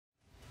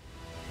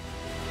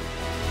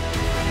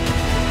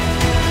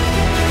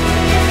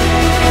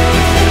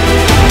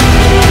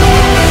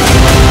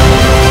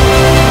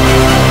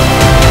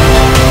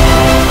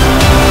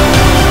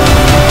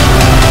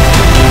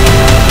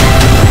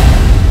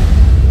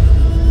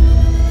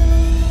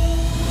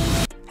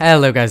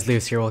Hello guys,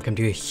 Lewis here, welcome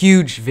to a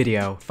huge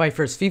video,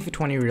 FIFER's FIFA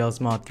 20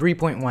 REALISM mod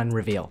 3.1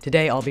 reveal.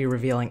 Today I'll be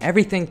revealing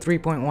everything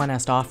 3.1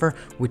 has to offer,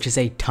 which is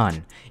a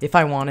ton. If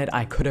I wanted,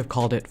 I could have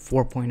called it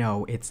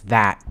 4.0, it's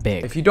that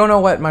big. If you don't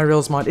know what my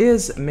REALISM mod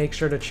is, make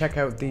sure to check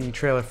out the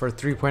trailer for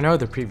 3.0,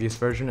 the previous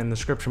version, in the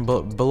description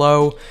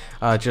below.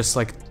 Just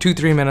like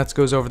 2-3 minutes,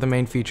 goes over the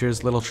main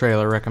features, little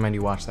trailer, recommend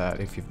you watch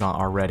that if you've not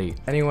already.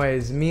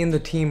 Anyways, me and the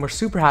team were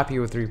super happy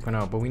with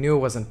 3.0, but we knew it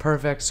wasn't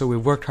perfect, so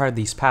we've worked hard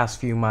these past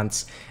few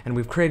months, and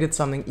we've created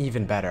something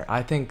even better.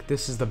 I think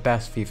this is the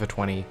best FIFA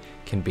 20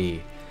 can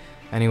be.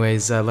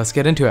 Anyways, let's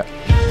get into it.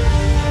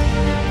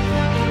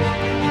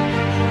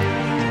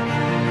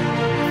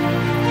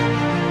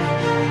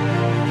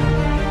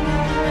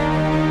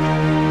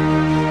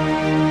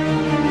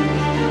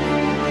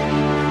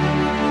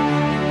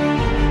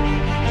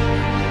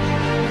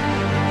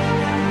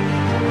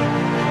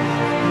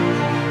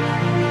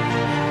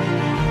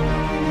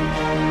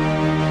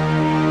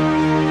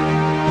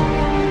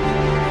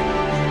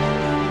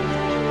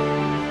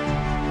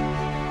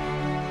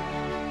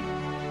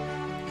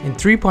 In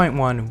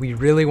 3.1, we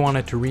really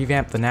wanted to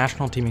revamp the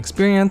national team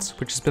experience,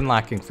 which has been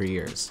lacking for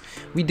years.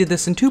 We did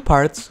this in two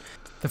parts.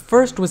 The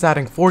first was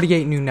adding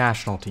 48 new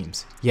national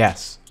teams.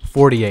 Yes,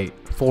 48.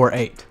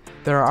 48.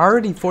 There are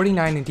already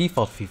 49 in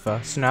default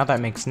FIFA, so now that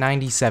makes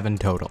 97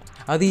 total.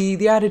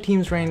 The added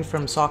teams range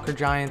from soccer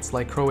giants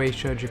like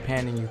Croatia,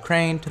 Japan, and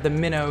Ukraine to the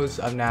minnows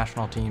of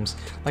national teams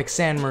like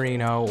San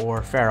Marino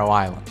or Faroe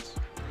Islands.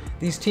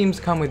 These teams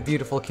come with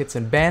beautiful kits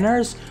and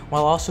banners,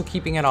 while also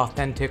keeping it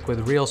authentic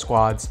with real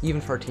squads, even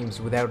for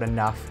teams without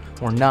enough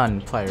or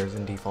none players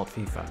in default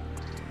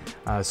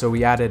FIFA. So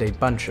we added a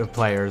bunch of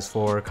players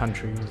for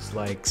countries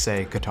like,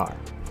 say, Qatar.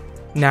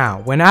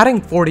 Now, when adding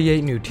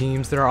 48 new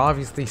teams, there are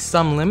obviously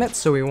some limits,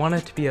 so we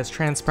wanted to be as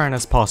transparent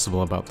as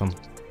possible about them.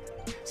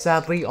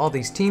 Sadly, all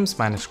these teams,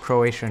 minus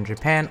Croatia and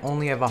Japan,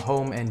 only have a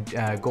home and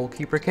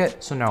goalkeeper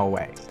kit, so no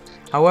away.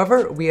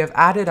 However, we have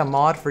added a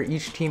mod for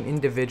each team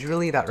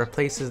individually that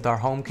replaces their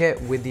home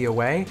kit with the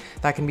away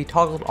that can be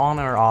toggled on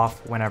or off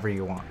whenever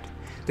you want.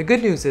 The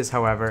good news is,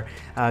 however,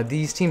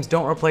 these teams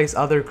don't replace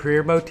other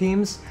career mode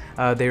teams,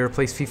 they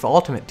replace FIFA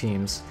Ultimate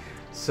teams,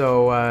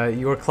 so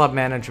your club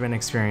management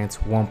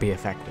experience won't be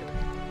affected.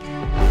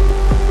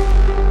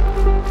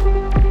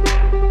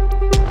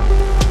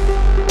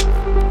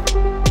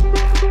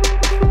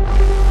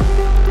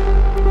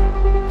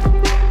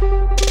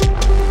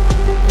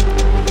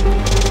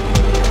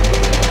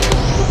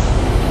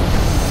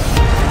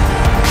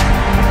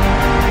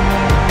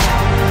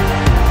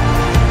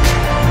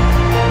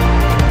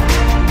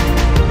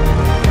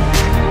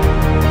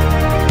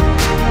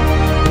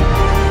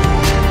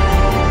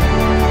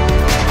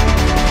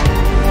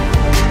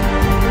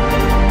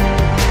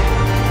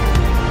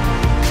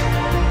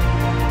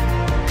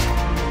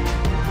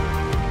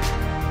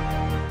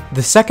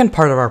 The second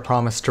part of our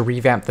promise to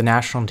revamp the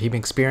national team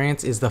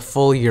experience is the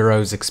full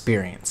Euros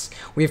experience.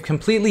 We have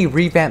completely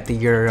revamped the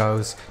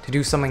Euros to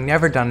do something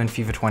never done in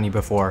FIFA 20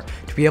 before,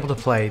 to be able to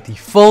play the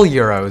full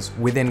Euros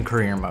within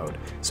career mode,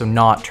 so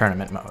not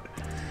tournament mode.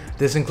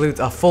 This includes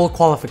a full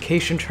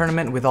qualification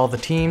tournament with all the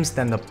teams,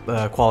 then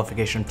the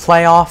qualification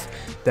playoff,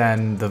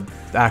 then the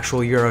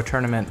actual Euro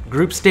tournament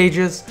group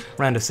stages,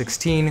 round of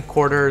 16,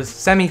 quarters,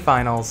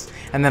 semi-finals,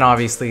 and then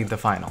obviously the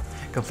final.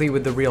 Complete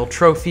with the real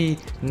trophy,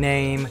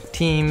 name,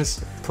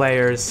 teams,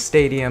 players,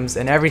 stadiums,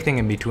 and everything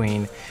in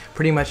between.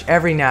 Pretty much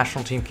every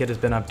national team kit has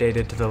been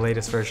updated to the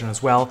latest version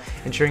as well,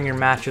 ensuring your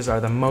matches are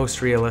the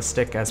most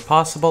realistic as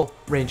possible,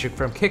 ranging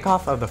from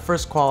kickoff of the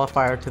first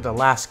qualifier to the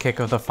last kick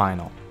of the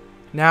final.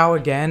 Now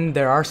again,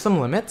 there are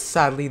some limits.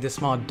 Sadly, this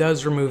mod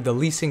does remove the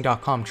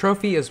leasing.com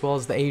trophy as well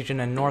as the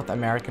Asian and North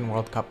American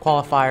World Cup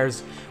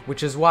qualifiers,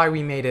 which is why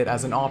we made it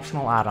as an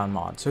optional add-on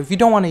mod. So if you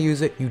don't want to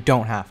use it, you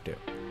don't have to.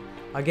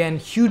 Again,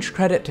 huge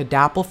credit to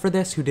Dapple for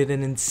this, who did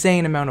an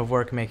insane amount of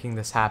work making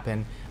this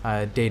happen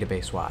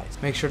database-wise.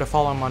 Make sure to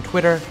follow him on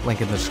Twitter, link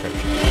in the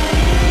description.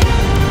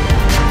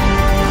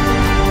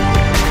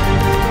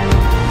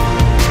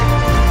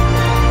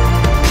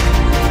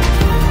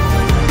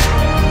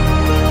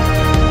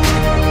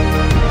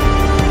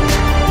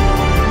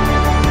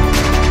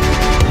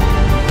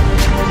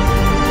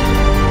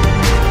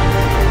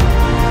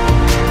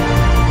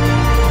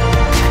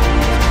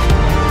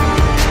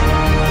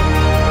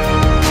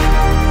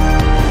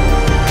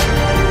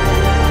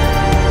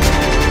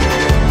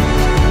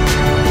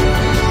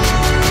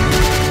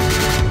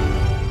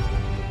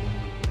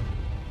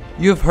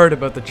 You have heard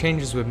about the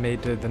changes we've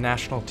made to the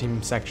national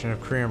team section of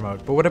career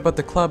mode, but what about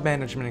the club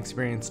management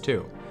experience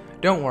too?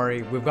 Don't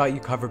worry, we've got you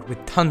covered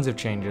with tons of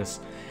changes,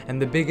 and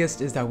the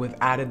biggest is that we've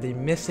added the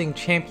missing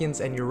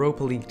Champions and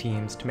Europa League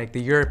teams to make the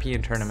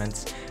European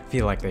tournaments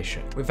feel like they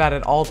should. We've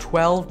added all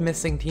 12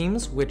 missing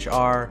teams, which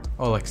are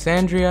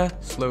Alexandria,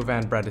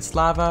 Slovan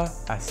Bratislava,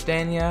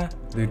 Astana,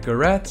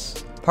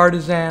 Ludogorets,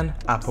 Partizan,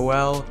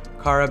 Apoel,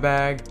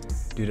 Karabag,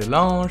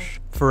 Dudelange,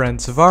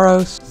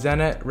 Ferencvaros,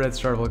 Zenit, Red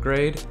Star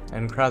Belgrade,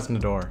 and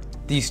Krasnodar.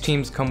 These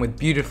teams come with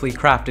beautifully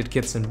crafted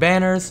kits and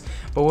banners,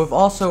 but we've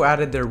also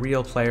added their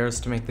real players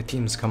to make the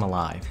teams come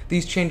alive.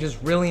 These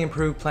changes really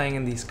improve playing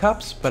in these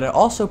cups, but it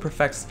also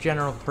perfects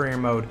general career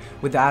mode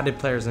with added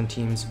players and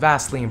teams,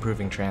 vastly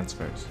improving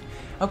transfers.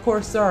 Of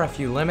course, there are a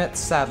few limits.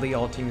 Sadly,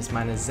 all teams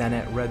minus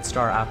Zenit, Red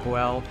Star,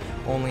 Apoel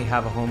only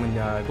have a home in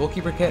the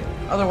goalkeeper kit.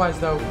 Otherwise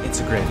though,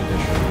 it's a great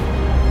addition.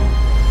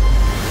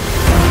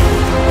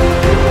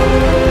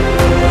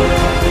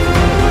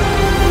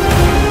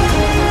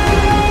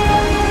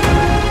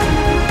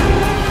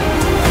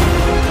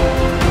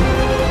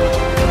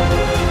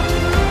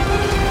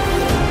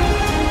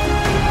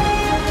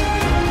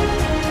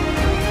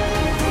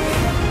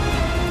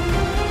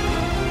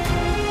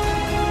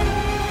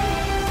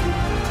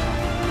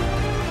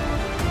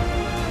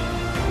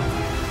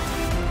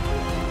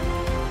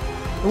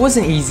 It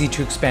wasn't easy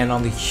to expand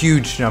on the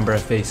huge number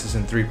of faces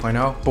in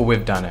 3.0, but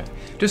we've done it.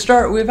 To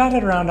start, we've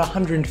added around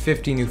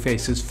 150 new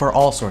faces for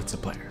all sorts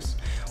of players.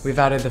 We've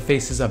added the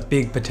faces of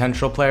big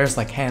potential players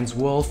like Hans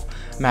Wolf,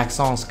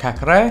 Maxence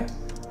Cacré,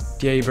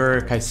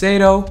 Diego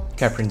Caicedo,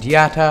 Keprin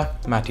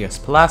Diatta, Matias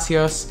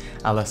Palacios,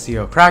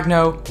 Alessio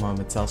Cragno,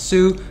 Mohamed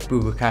Salsu,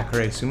 Boubacar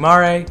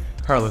Soumare,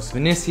 Carlos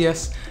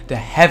Vinicius, to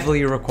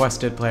heavily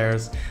requested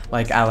players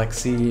like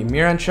Alexei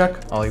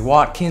Miranchuk, Ollie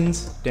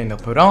Watkins, Daniel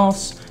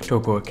Podence,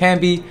 Toko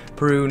Akambi,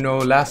 Peru No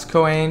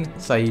Lascoain,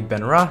 Said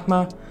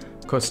Benrahma,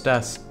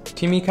 Kostas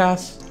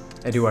Timikas,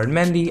 Eduard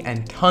Mendy,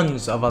 and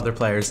tons of other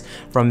players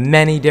from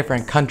many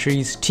different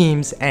countries,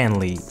 teams, and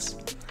leagues.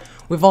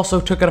 We've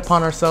also took it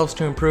upon ourselves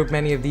to improve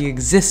many of the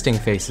existing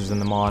faces in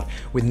the mod,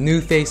 with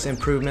new face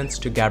improvements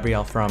to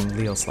Gabriel from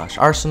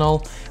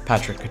Lille/Arsenal,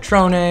 Patrick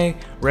Catrone,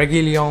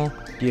 Reguilon,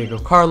 Diego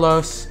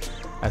Carlos,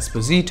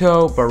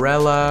 Esposito,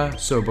 Barella,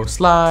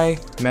 Soboslai,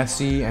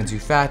 Messi, Ansu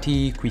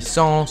Fati,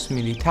 Cuisance,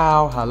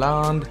 Militao,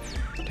 Haaland,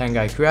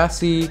 Tanguy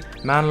Kouassi,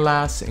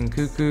 Manolas,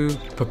 Nkuku,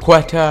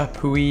 Paqueta,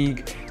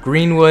 Puig,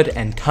 Greenwood,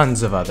 and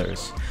tons of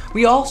others.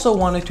 We also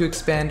wanted to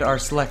expand our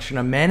selection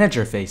of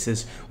manager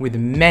faces with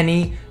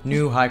many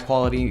new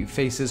high-quality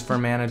faces for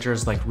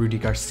managers like Rudy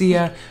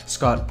Garcia,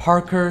 Scott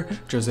Parker,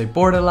 Jose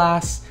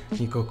Bordalas,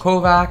 Niko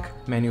Kovac,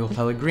 Manuel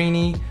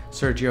Pellegrini,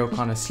 Sergio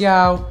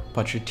Conesiao,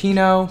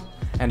 Pochettino,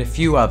 and a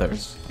few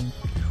others.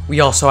 We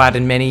also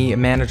added many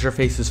manager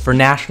faces for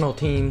national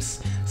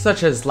teams,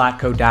 such as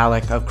Latko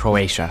Dalic of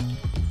Croatia.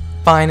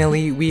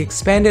 Finally, we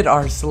expanded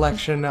our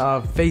selection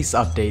of face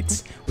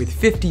updates with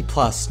 50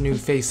 plus new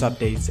face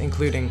updates,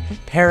 including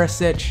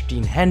Perisic,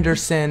 Dean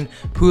Henderson,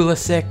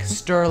 Pulisic,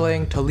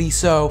 Sterling,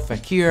 Tolisso,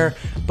 Fekir,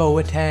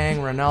 Boateng,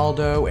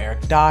 Ronaldo,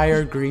 Eric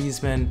Dyer,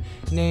 Griezmann,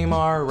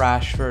 Neymar,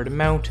 Rashford,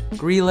 Mount,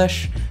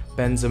 Grealish,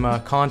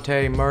 Benzema,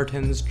 Conte,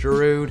 Mertens,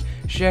 Giroud,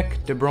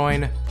 Schick, De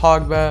Bruyne,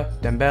 Pogba,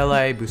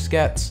 Dembele,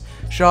 Busquets,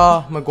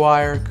 Shaw,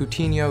 Maguire,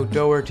 Coutinho,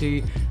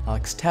 Doherty,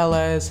 Alex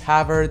Telles,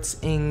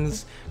 Havertz,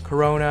 Ings,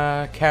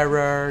 Corona,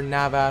 Kerrer,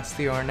 Navas,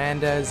 Theo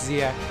Hernandez,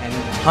 Ziyech, and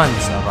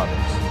tons of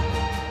others.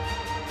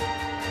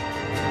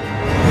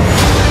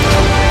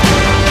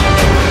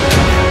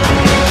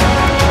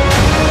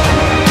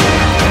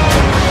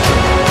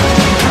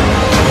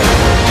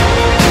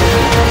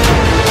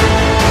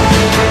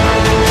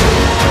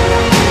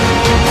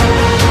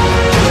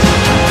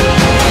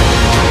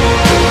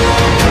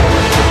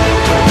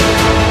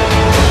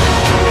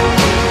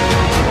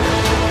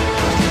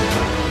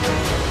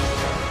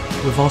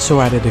 We've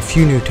also added a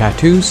few new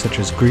tattoos such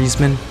as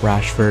Griezmann,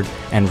 Rashford,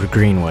 and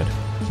Greenwood.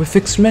 We've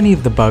fixed many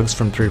of the bugs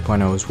from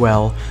 3.0 as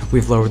well.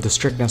 We've lowered the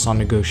strictness on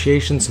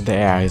negotiations so the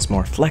AI is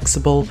more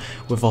flexible.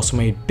 We've also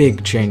made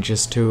big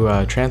changes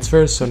to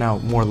transfers, so now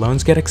more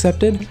loans get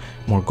accepted,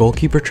 more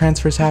goalkeeper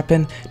transfers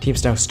happen,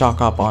 teams now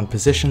stock up on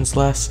positions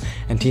less,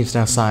 and teams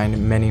now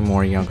sign many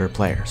more younger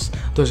players.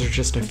 Those are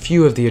just a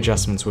few of the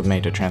adjustments we've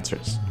made to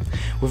transfers.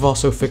 We've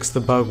also fixed the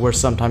bug where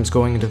sometimes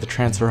going into the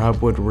transfer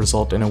hub would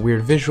result in a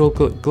weird visual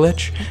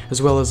glitch,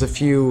 as well as a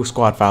few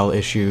squad file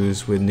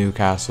issues with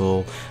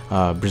Newcastle,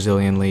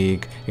 Brazilian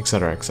League,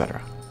 etc,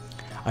 etc.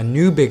 A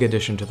new big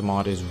addition to the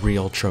mod is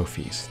real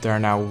trophies. There are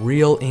now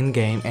real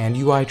in-game and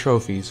UI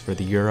trophies for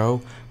the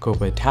Euro,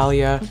 Coppa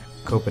Italia,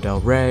 Coppa del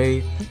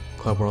Rey,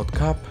 Club World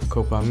Cup,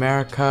 Copa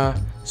America,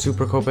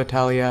 Supercoppa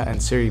Italia,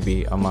 and Serie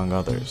B, among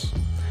others.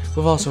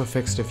 We've also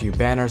fixed a few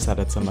banners that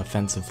had some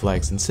offensive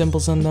flags and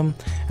symbols in them,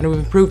 and we've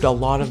improved a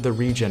lot of the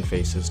regen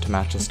faces to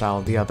match the style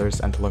of the others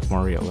and to look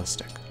more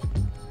realistic.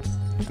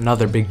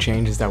 Another big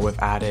change is that we've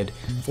added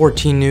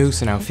 14 new,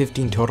 so now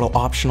 15 total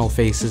optional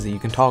faces that you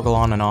can toggle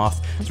on and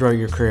off throughout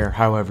your career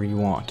however you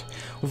want.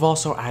 We've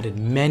also added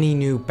many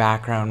new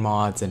background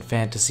mods and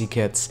fantasy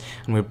kits,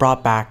 and we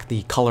brought back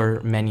the color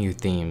menu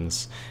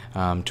themes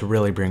to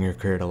really bring your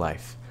career to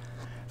life.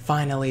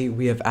 Finally,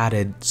 we have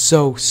added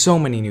so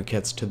many new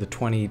kits to the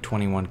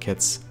 2021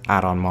 kits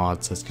add-on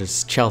mods, such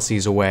as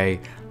Chelsea's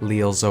away,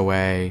 Lille's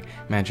away,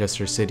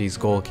 Manchester City's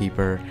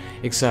goalkeeper,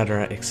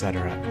 etc,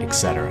 etc,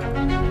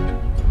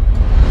 etc.